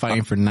 baby.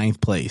 Fighting for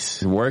 9th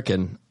place.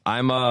 Working.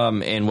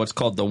 I'm in what's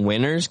called the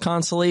winners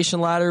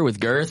constellation ladder with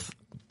Girth,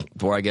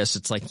 where I guess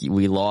it's like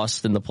we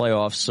lost in the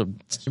playoffs. So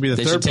should be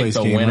the 3rd place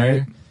game,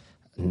 winner.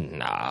 Right?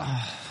 Nah,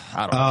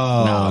 I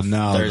don't know.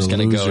 No, there's the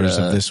gonna losers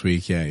go to of this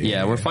week.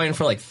 Yeah, we're fighting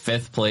for like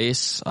 5th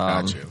place.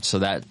 So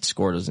that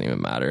score doesn't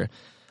even matter.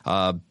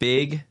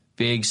 Big,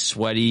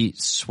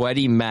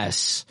 sweaty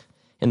mess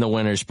in the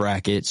winners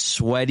bracket.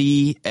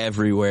 Sweaty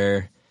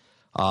everywhere.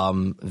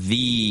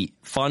 The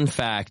fun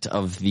fact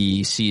of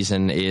the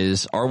season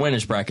is our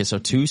winners bracket. So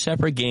 2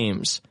 separate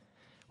games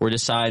were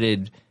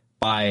decided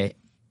by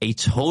a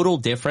total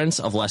difference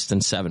of less than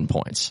 7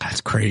 points.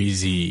 That's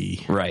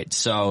crazy. Right.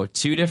 So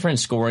 2 different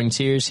scoring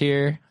tiers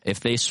here.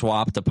 If they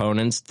swapped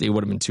opponents, they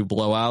would have been 2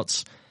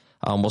 blowouts.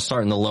 We'll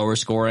start in the lower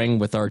scoring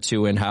with our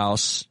 2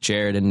 in-house,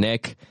 Jared and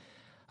Nick.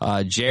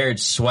 Jared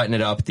sweating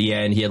it up at the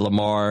end. He had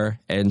Lamar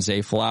and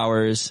Zay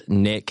Flowers.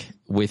 Nick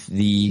with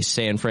the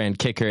San Fran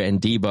kicker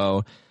and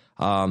Debo.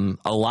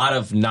 A lot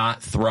of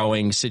not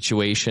throwing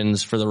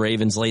situations for the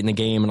Ravens late in the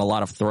game and a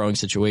lot of throwing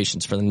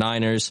situations for the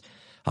Niners.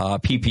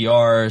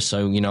 PPR,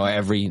 so,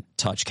 every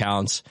touch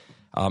counts.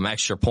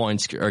 Extra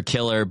points are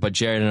killer, but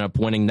Jared ended up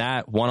winning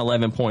that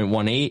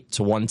 111.18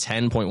 to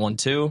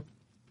 110.12.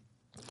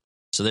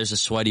 So there's a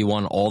sweaty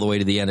one all the way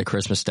to the end of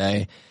Christmas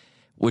Day,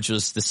 which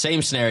was the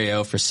same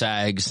scenario for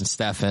Sags and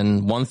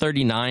Stefan,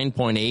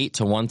 139.8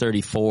 to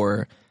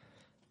 134.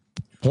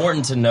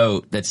 Important to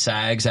note that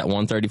Sags at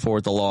 134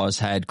 at the Laws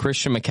had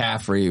Christian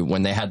McCaffrey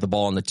when they had the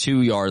ball on the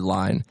 2-yard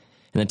line,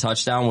 and a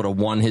touchdown would have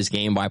won his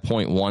game by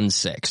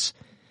 0.16.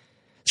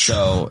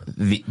 So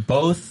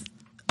both,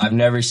 I've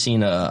never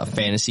seen a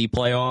fantasy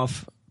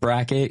playoff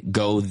bracket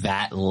go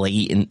that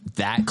late and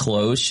that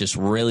close. Just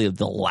really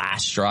the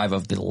last drive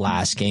of the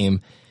last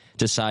game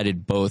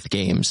decided both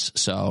games.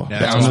 So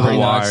down to the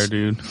wire,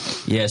 dude.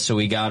 Yeah, so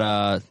we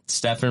got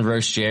Stefan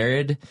versus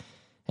Jared,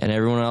 and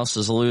everyone else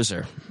is a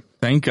loser.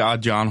 Thank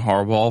God John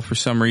Harbaugh for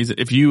some reason.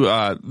 If you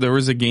there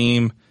was a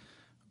game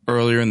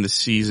earlier in the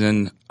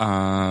season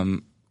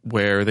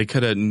where they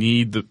could have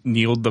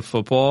kneeled the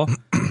football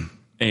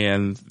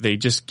and they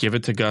just give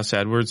it to Gus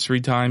Edwards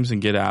 3 times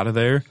and get out of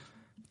there.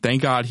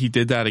 Thank God he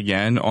did that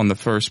again on the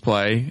first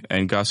play,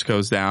 and Gus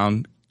goes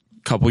down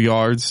a couple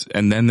yards,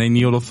 and then they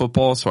kneel the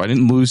football, so I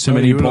didn't lose so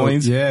many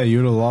points. Yeah, you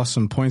would have lost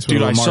some points with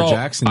Lamar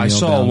Jackson. I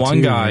saw one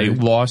too, guy right?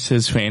 lost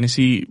his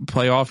fantasy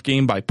playoff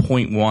game by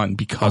 0.1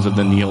 because of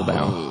the kneel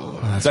down.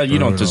 You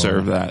don't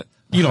deserve that.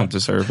 You don't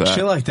deserve that.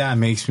 Shit like that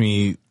makes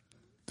me,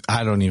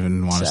 I don't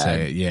even want to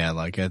say it. Yeah,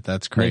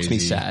 that's crazy.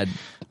 Makes me sad.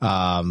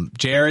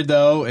 Jared,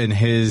 though, in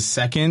his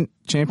second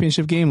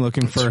championship game,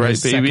 looking for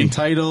his second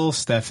title.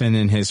 Stefan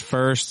in his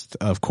first,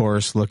 of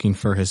course, looking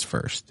for his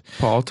first.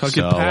 Paul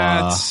Tuckett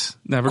Pats.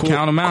 Never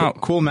count him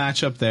out. Cool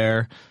matchup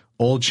there.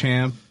 Old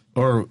champ,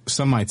 or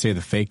some might say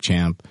the fake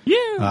champ.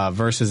 Yeah.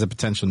 Versus a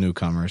potential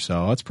newcomer.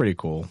 So that's pretty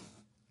cool.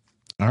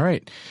 All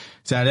right.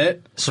 Is that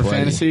it for Sweaty.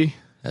 Fantasy?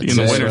 In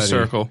the winner's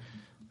circle.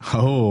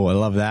 Oh, I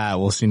love that.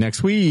 We'll see you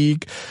next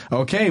week.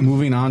 Okay,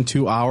 moving on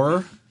to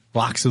our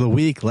locks of the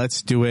week.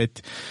 Let's do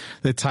it.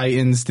 The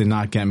Titans did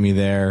not get me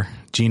there.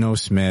 Geno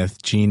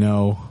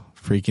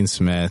freaking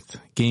Smith.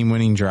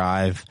 Game-winning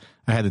drive.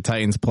 I had the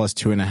Titans plus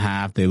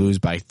 2.5. They lose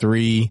by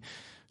 3.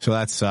 So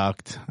that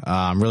sucked.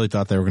 Really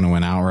thought they were going to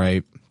win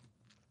outright.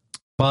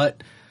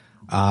 But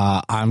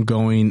I'm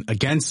going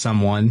against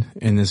someone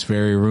in this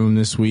very room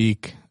this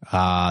week.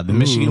 The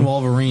Michigan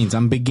Wolverines.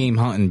 I'm big game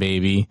hunting,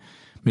 baby.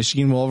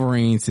 Michigan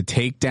Wolverines to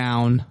take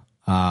down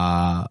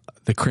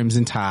the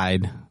Crimson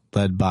Tide,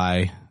 led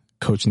by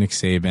Coach Nick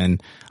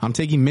Saban. I'm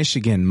taking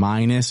Michigan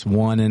minus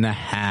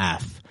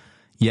 1.5.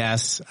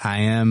 Yes,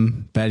 I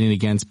am betting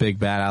against Big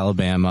Bad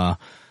Alabama.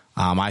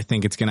 I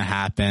think it's going to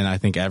happen. I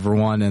think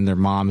everyone and their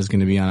mom is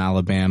going to be on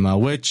Alabama,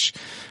 which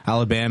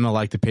Alabama,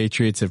 like the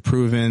Patriots, have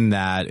proven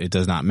that it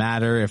does not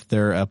matter if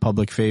they're a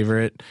public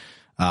favorite.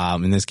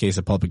 In this case,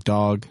 a public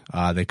dog.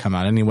 They come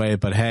out anyway,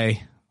 but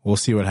hey, we'll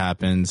see what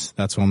happens.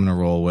 That's what I'm going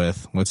to roll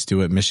with. Let's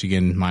do it.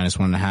 Michigan minus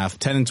 1.5,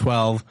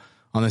 10-12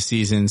 on the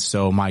season.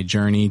 So my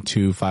journey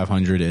to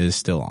 500 is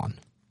still on.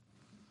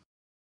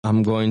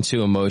 I'm going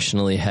to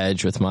emotionally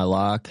hedge with my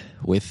lock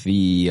with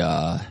the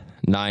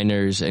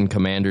Niners and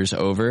Commanders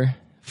over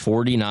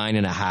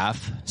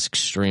 49.5. It's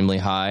extremely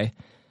high.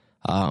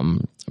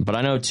 But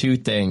I know 2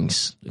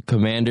 things. The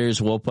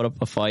Commanders will put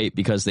up a fight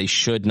because they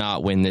should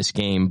not win this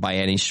game by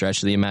any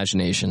stretch of the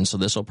imagination. So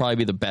this will probably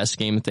be the best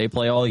game that they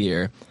play all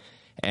year.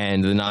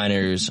 And the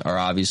Niners are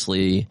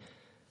obviously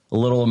a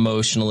little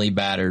emotionally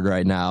battered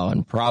right now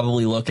and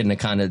probably looking to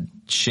kind of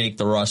shake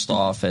the rust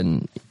off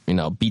and,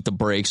 beat the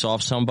brakes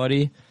off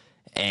somebody.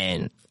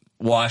 And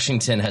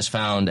Washington has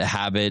found a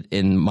habit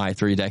in my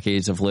 3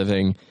 decades of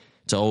living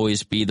to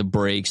always be the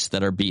brakes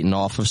that are beaten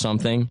off of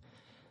something.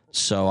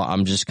 So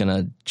I'm just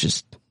going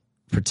to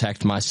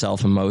protect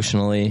myself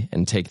emotionally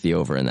and take the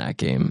over in that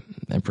game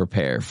and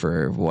prepare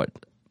for what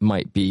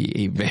might be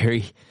a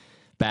very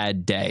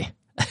bad day.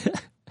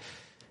 To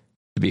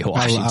be a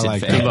Washington I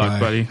like fan. Good luck,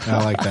 buddy.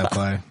 I like that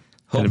play.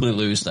 Hopefully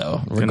lose,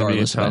 though,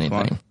 regardless of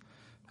anything.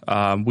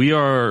 We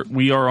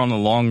are on the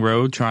long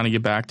road trying to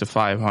get back to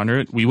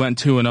 500. We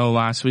went 2-0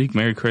 last week.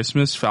 Merry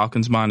Christmas.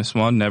 Falcons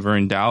 -1, never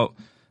in doubt.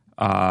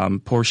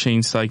 Poor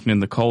Shane Steichen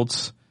and the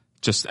Colts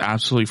just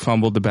absolutely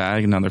fumbled the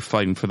bag, and now they're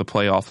fighting for the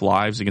playoff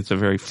lives against a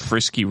very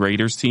frisky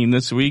Raiders team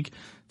this week.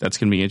 That's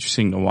going to be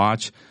interesting to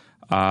watch.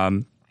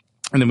 And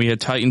then we had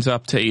Titans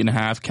up to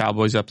 8.5,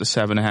 Cowboys up to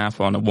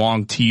 7.5 on a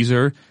long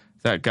teaser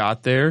that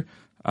got there.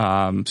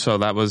 So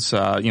that was,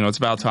 it's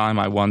about time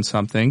I won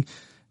something.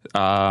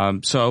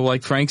 So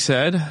like Frank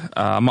said,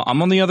 I'm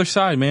on the other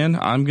side, man.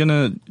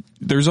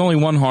 There's only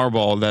one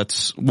Harbaugh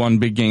that's won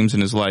big games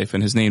in his life,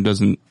 and his name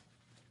doesn't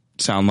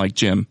sound like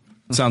Jim.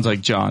 Sounds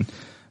like John.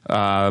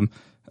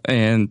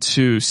 And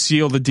to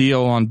seal the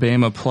deal on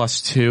Bama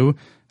 +2,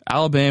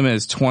 Alabama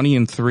is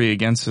 20-3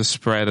 against the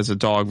spread as a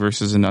dog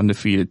versus an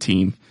undefeated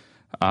team.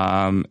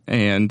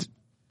 And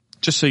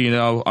just so you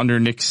know, under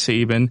Nick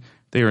Saban,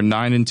 they are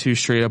 9-2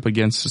 straight up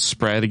against the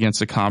spread against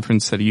the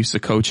conference that he used to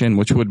coach in,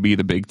 which would be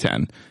the Big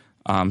Ten.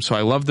 So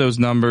I love those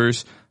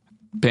numbers.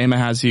 Bama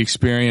has the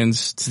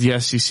experience. It's the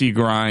SEC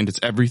grind. It's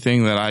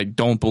everything that I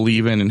don't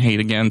believe in and hate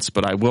against,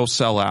 but I will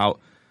sell out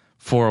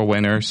for a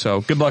winner.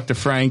 So good luck to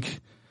Frank.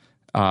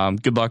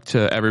 Good luck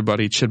to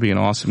everybody. It should be an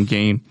awesome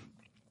game.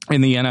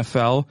 In the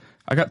NFL,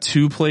 I got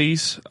 2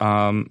 plays.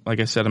 Like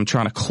I said, I'm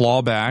trying to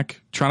claw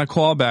back.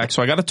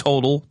 So I got a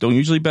total. Don't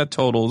usually bet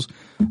totals,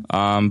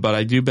 but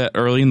I do bet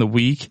early in the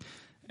week,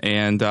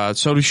 and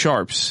so do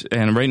sharps.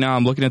 And right now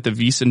I'm looking at the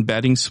VSiN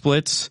betting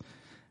splits,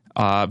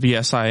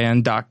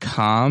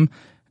 VSIN.com,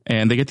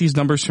 and they get these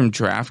numbers from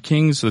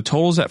DraftKings. The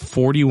total's at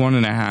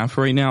 41.5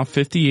 right now.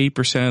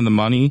 58% of the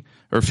money,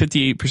 or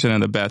 58%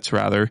 of the bets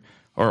rather,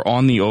 are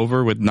on the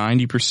over, with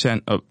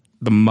 90% of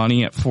the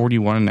money at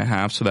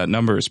 41.5. So that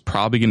number is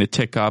probably going to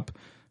tick up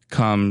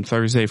come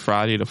Thursday,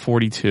 Friday to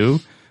 42.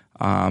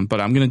 But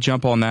I'm going to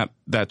jump on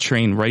that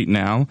train right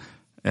now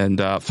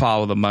and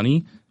follow the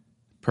money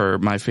per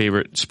my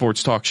favorite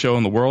sports talk show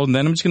in the world. And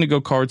then I'm just going to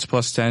go Cards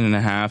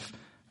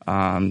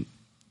 +10.5.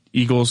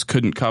 Eagles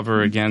couldn't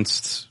cover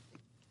against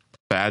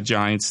bad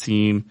Giants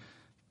team.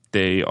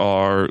 They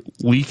are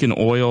leaking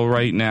oil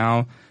right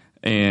now.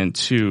 And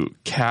to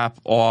cap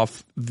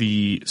off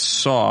the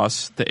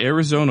sauce, the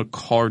Arizona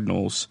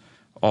Cardinals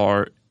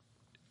are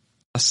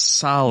a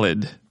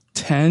solid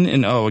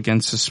 10-0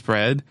 against the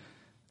spread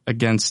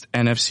against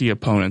NFC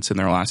opponents in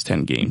their last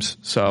 10 games.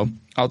 So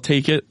I'll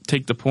take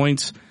the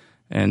points,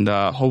 and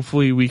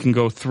hopefully we can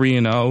go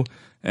 3-0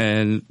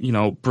 and,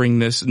 bring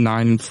this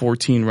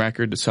 9-14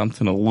 record to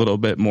something a little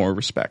bit more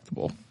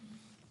respectable.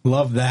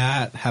 Love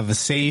that. Have a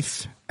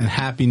safe and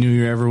happy New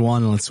Year,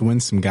 everyone. Let's win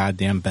some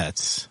goddamn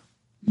bets.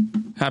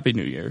 Happy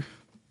New Year.